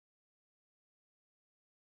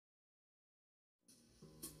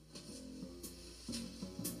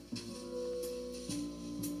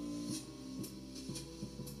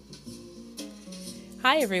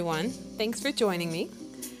Hi everyone, thanks for joining me.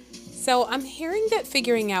 So I'm hearing that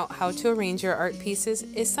figuring out how to arrange your art pieces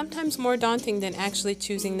is sometimes more daunting than actually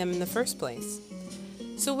choosing them in the first place.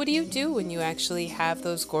 So what do you do when you actually have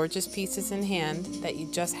those gorgeous pieces in hand that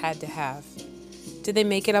you just had to have? Do they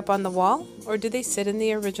make it up on the wall, or do they sit in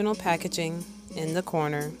the original packaging in the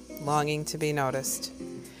corner, longing to be noticed?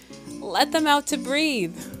 Let them out to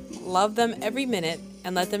breathe. Love them every minute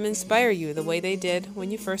and let them inspire you the way they did when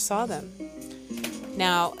you first saw them.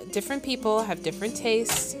 Now, different people have different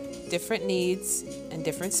tastes, different needs, and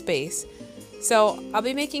different space. So I'll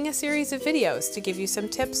be making a series of videos to give you some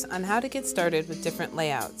tips on how to get started with different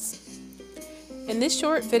layouts. In this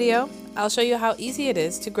short video, I'll show you how easy it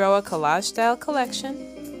is to grow a collage-style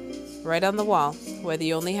collection right on the wall, whether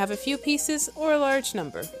you only have a few pieces or a large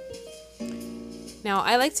number. Now,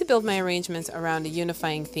 I like to build my arrangements around a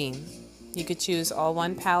unifying theme. You could choose all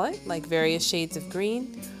one palette, like various shades of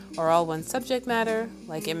green, or all one subject matter,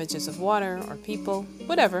 like images of water or people,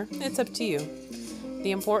 whatever, it's up to you.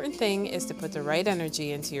 The important thing is to put the right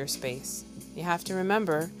energy into your space. You have to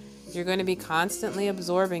remember, you're going to be constantly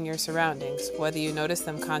absorbing your surroundings, whether you notice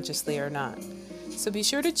them consciously or not. So be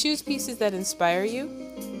sure to choose pieces that inspire you,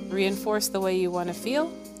 reinforce the way you want to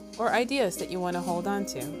feel, or ideas that you want to hold on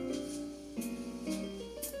to.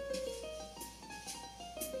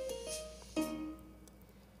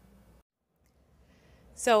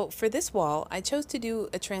 So for this wall, I chose to do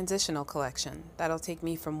a transitional collection that'll take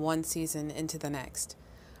me from one season into the next.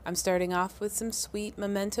 I'm starting off with some sweet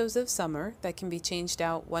mementos of summer that can be changed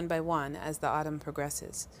out one by one as the autumn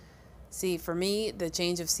progresses. See, for me, the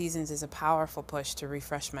change of seasons is a powerful push to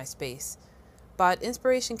refresh my space. But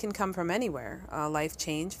inspiration can come from anywhere, a life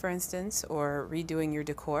change, for instance, or redoing your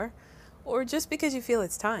decor, or just because you feel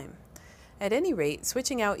it's time. At any rate,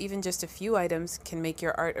 switching out even just a few items can make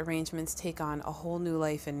your art arrangements take on a whole new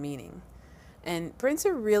life and meaning. And prints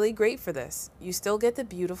are really great for this. You still get the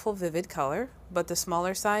beautiful vivid color, but the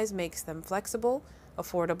smaller size makes them flexible,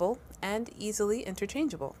 affordable, and easily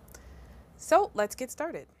interchangeable. So let's get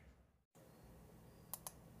started.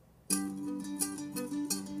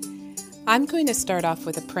 I'm going to start off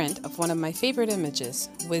with a print of one of my favorite images,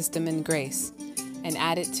 Wisdom and Grace, and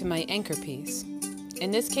add it to my anchor piece. In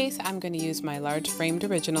this case, I'm going to use my large framed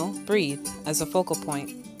original, Breathe, as a focal point.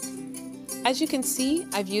 As you can see,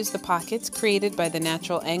 I've used the pockets created by the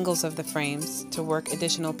natural angles of the frames to work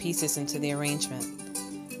additional pieces into the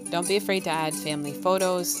arrangement. Don't be afraid to add family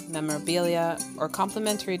photos, memorabilia, or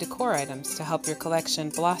complementary decor items to help your collection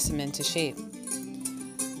blossom into shape.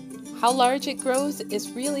 How large it grows is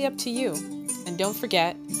really up to you. And don't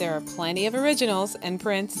forget, there are plenty of originals and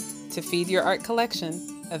prints to feed your art collection,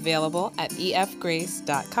 available at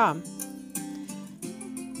efgrace.com.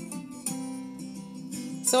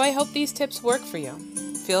 So I hope these tips work for you.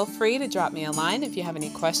 Feel free to drop me a line if you have any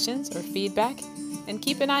questions or feedback, and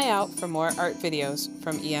keep an eye out for more art videos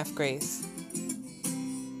from EF Grace.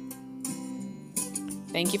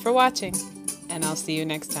 Thank you for watching, and I'll see you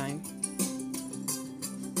next time.